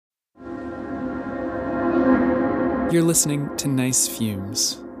You're listening to Nice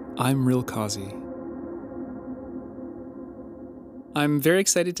Fumes. I'm Real Kazi. I'm very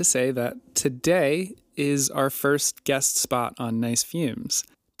excited to say that today is our first guest spot on Nice Fumes.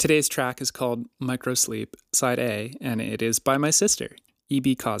 Today's track is called Microsleep, Side A, and it is by my sister,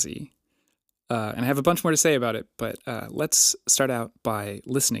 E.B. Kazi. And I have a bunch more to say about it, but let's start out by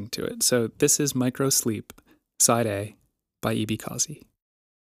listening to it. So this is Microsleep, Side A, by E.B. Kazi.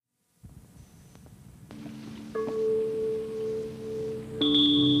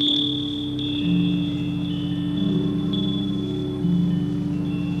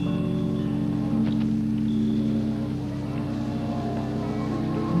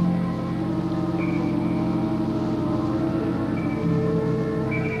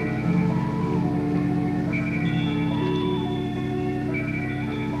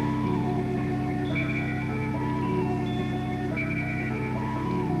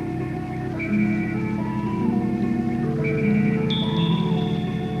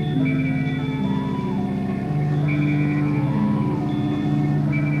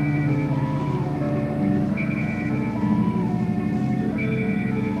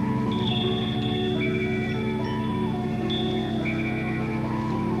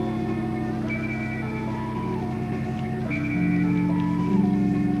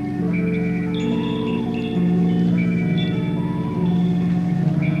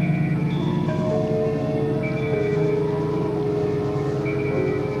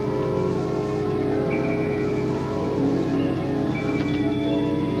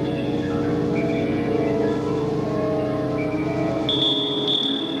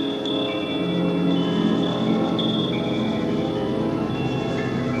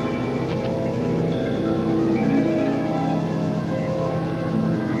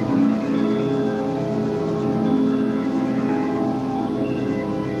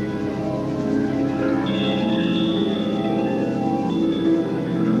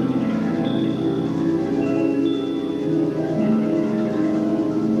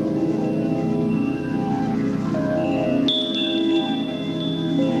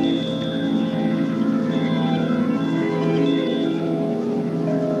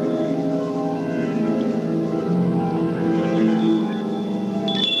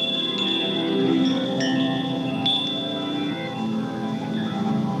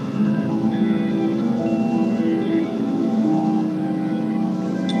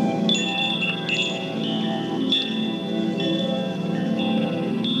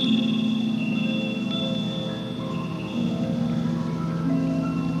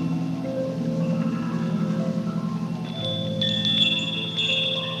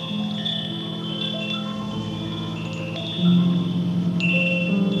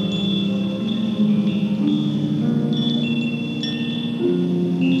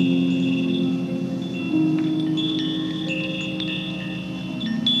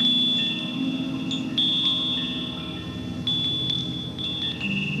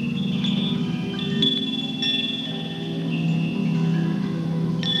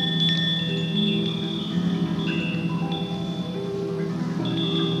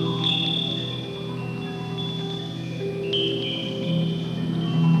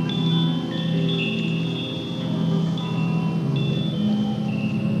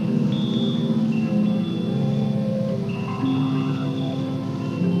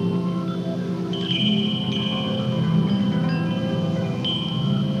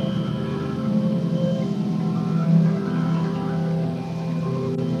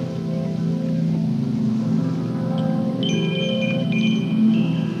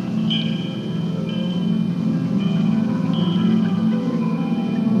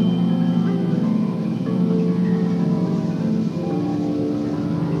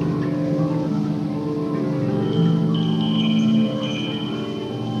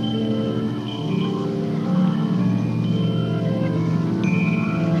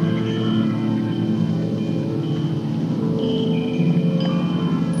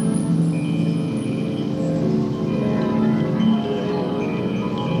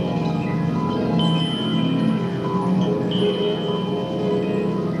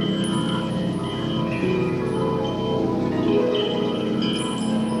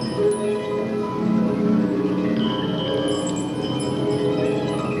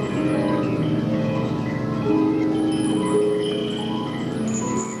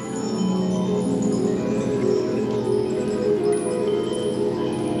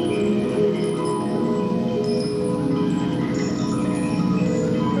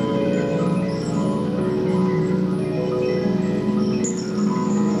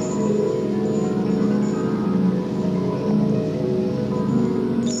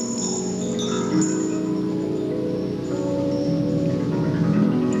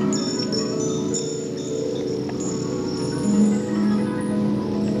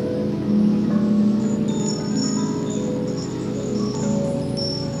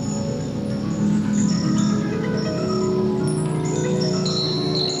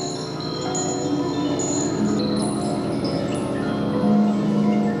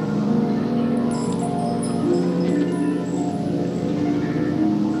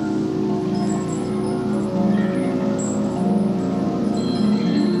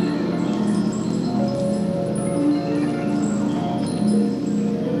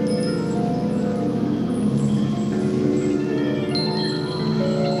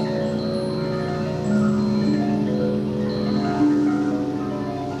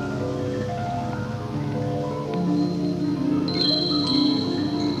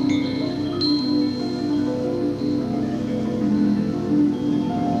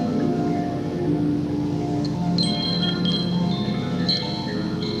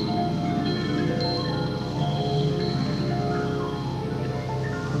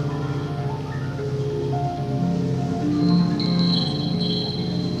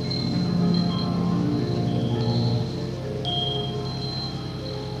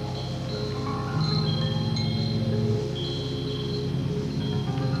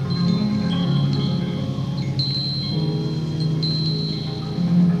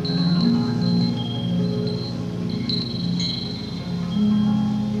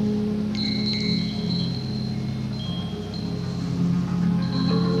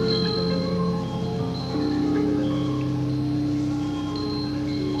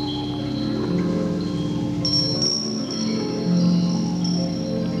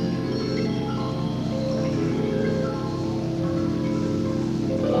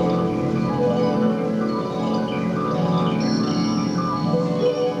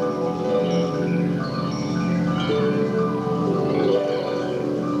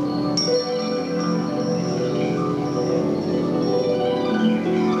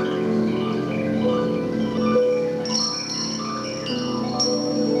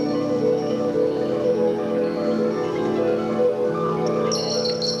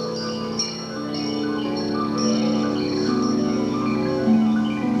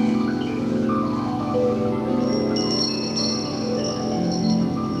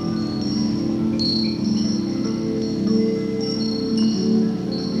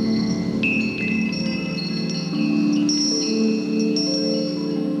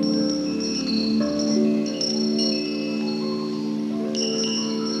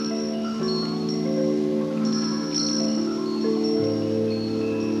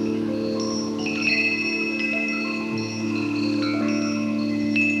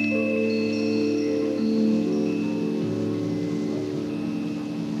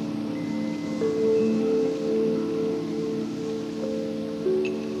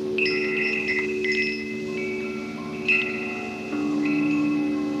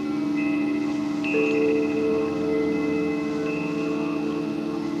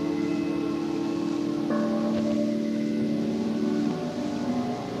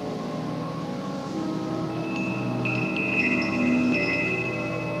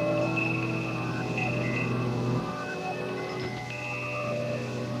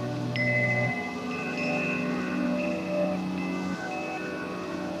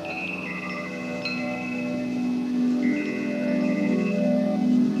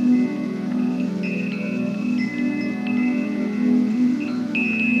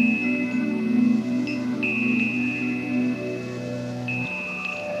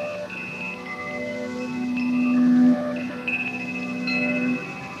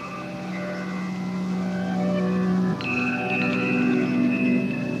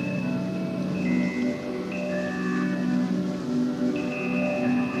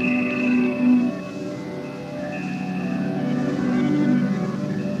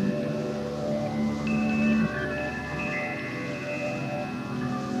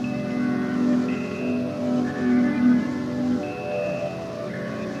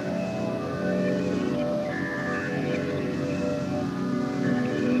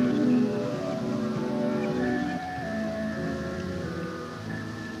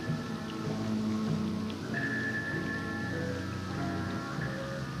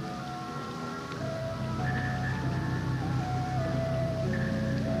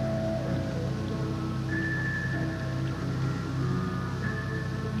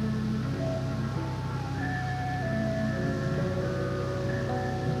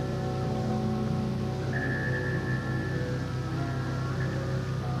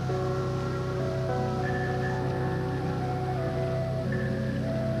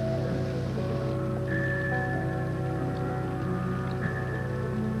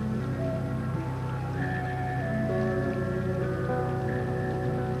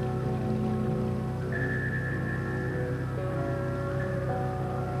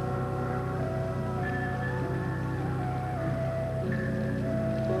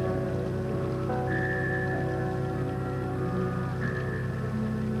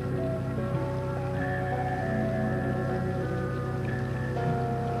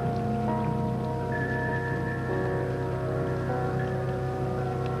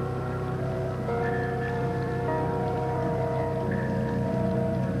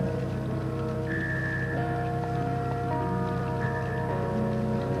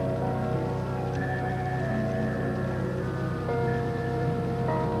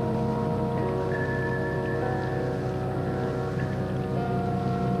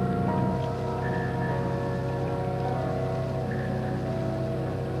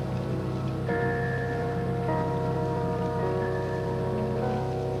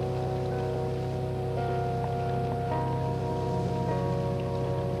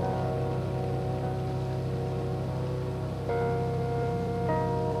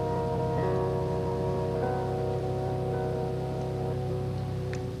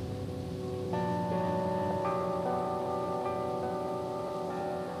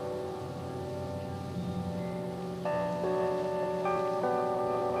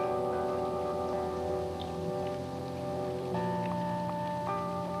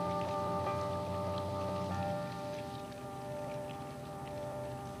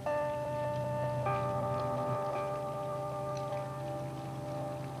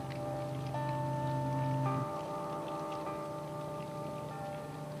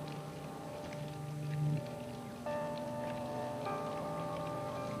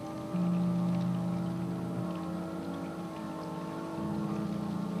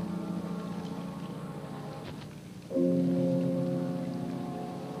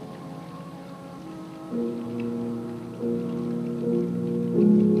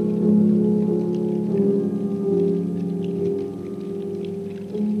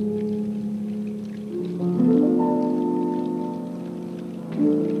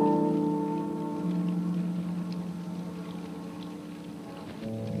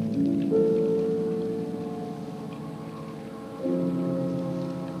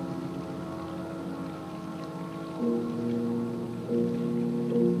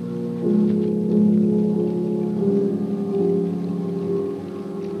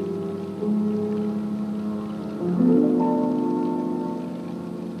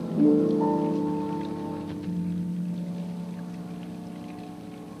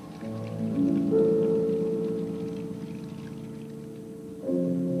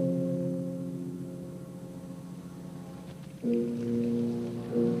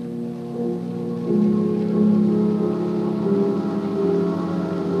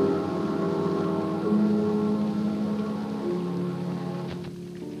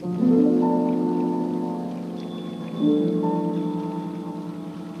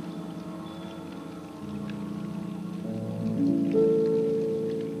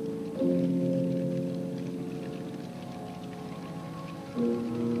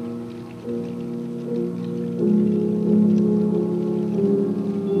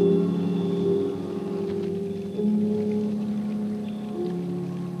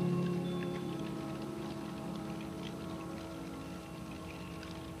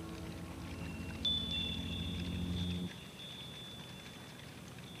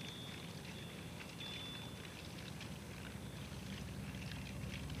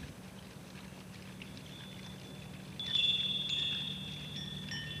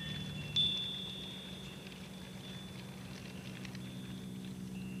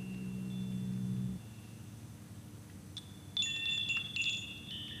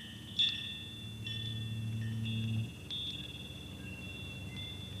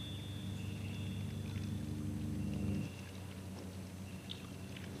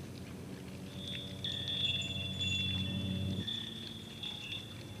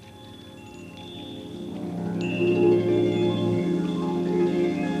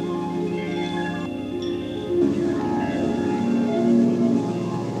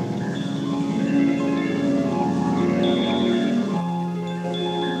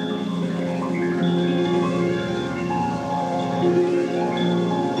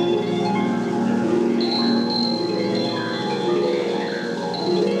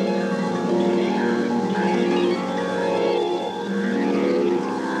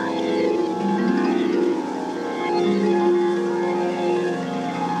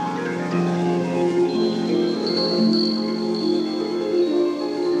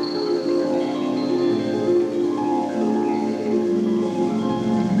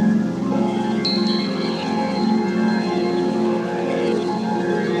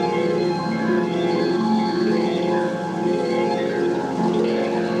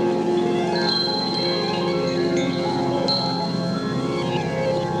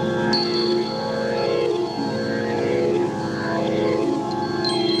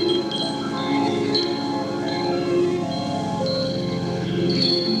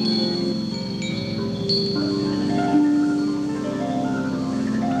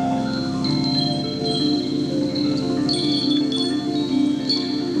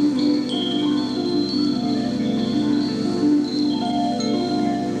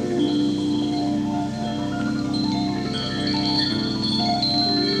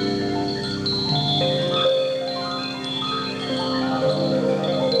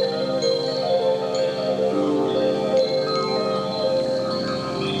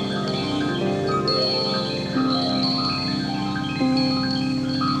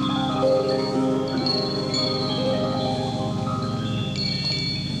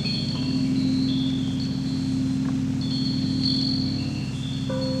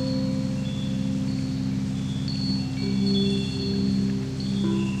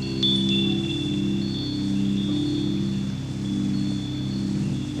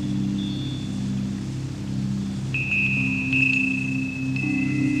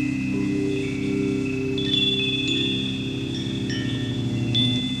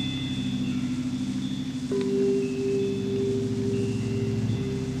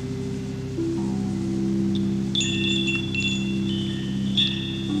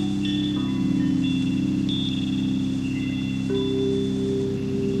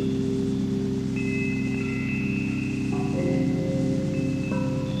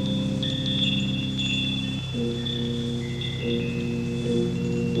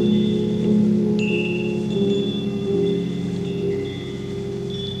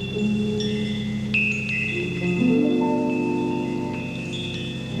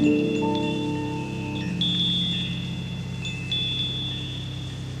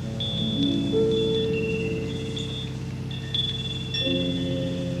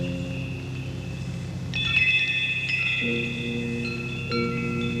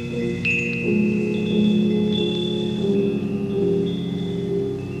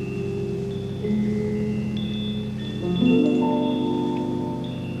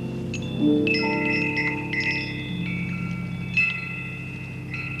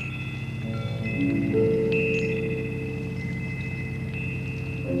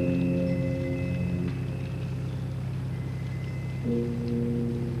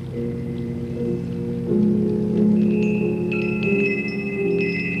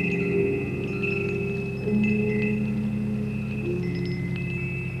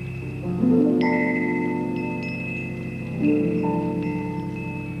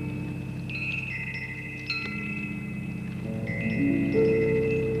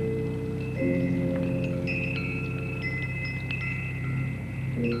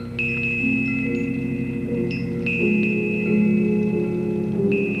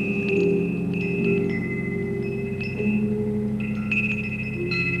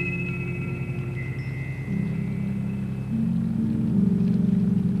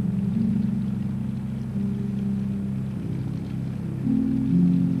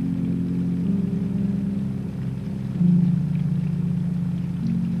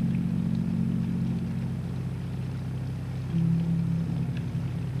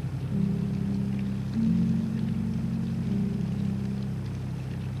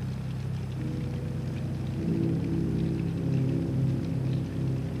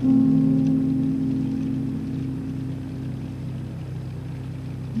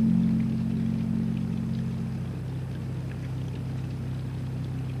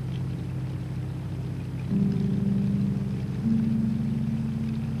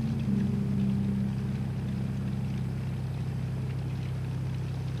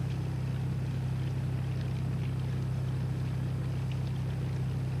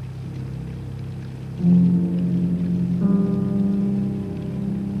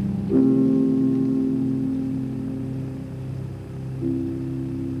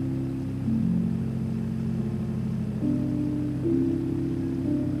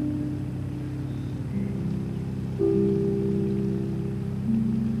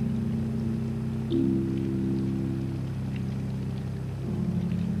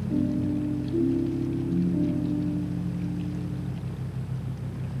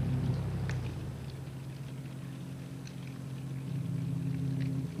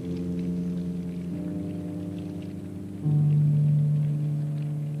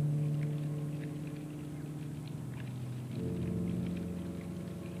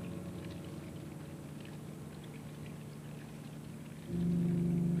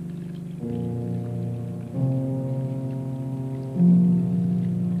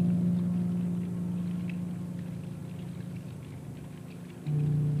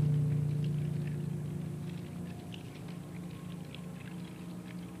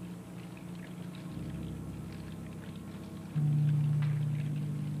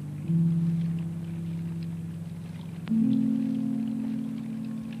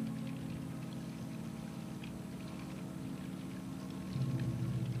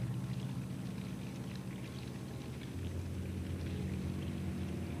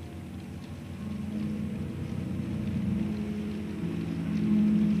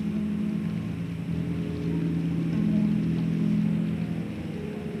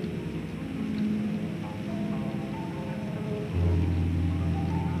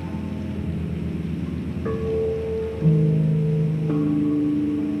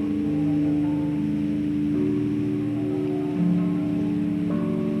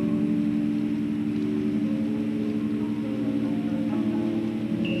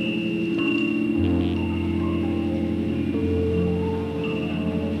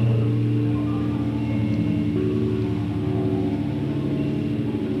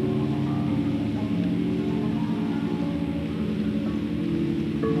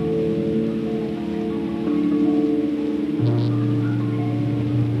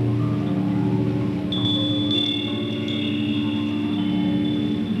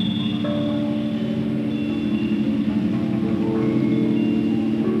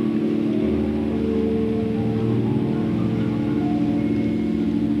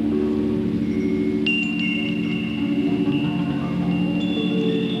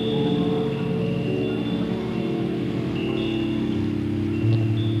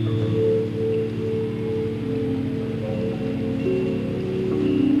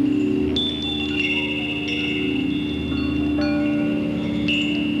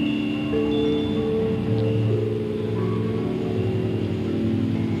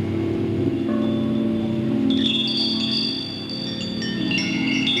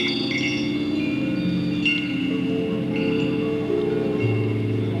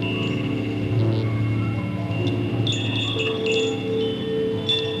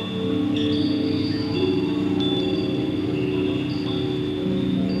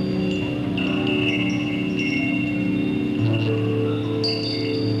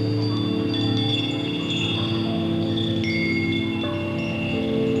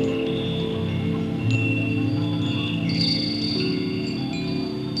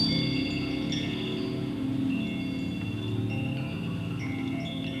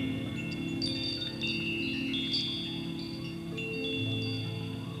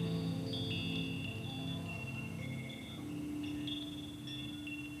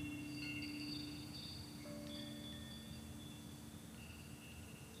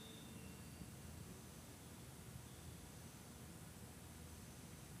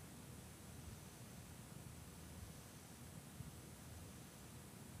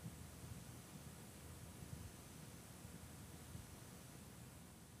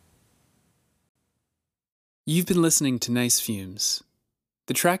 You've been listening to Nice Fumes.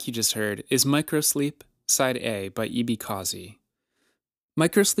 The track you just heard is Microsleep, Side A by E.B. Causey.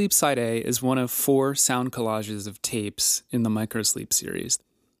 Microsleep Side A is one of 4 sound collages of tapes in the Microsleep series.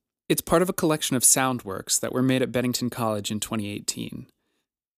 It's part of a collection of sound works that were made at Bennington College in 2018.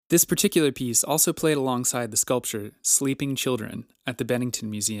 This particular piece also played alongside the sculpture Sleeping Children at the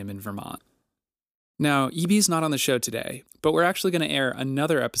Bennington Museum in Vermont. Now, E.B.'s not on the show today, but we're actually going to air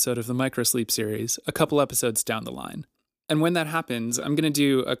another episode of the Microsleep series a couple episodes down the line. And when that happens, I'm going to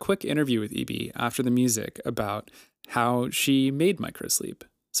do a quick interview with E.B. after the music about how she made Microsleep.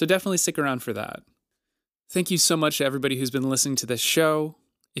 So definitely stick around for that. Thank you so much to everybody who's been listening to this show.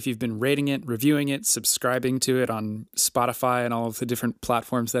 If you've been rating it, reviewing it, subscribing to it on Spotify and all of the different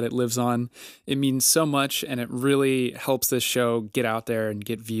platforms that it lives on, it means so much and it really helps this show get out there and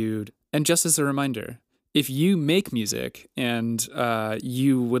get viewed. And just as a reminder, if you make music and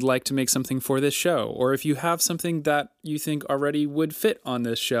you would like to make something for this show, or if you have something that you think already would fit on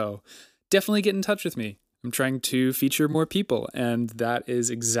this show, definitely get in touch with me. I'm trying to feature more people, and that is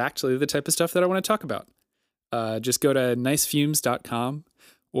exactly the type of stuff that I want to talk about. Just go to nicefumes.com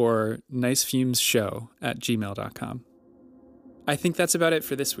or nicefumesshow@gmail.com. I think that's about it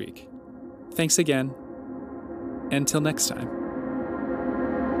for this week. Thanks again. Until next time.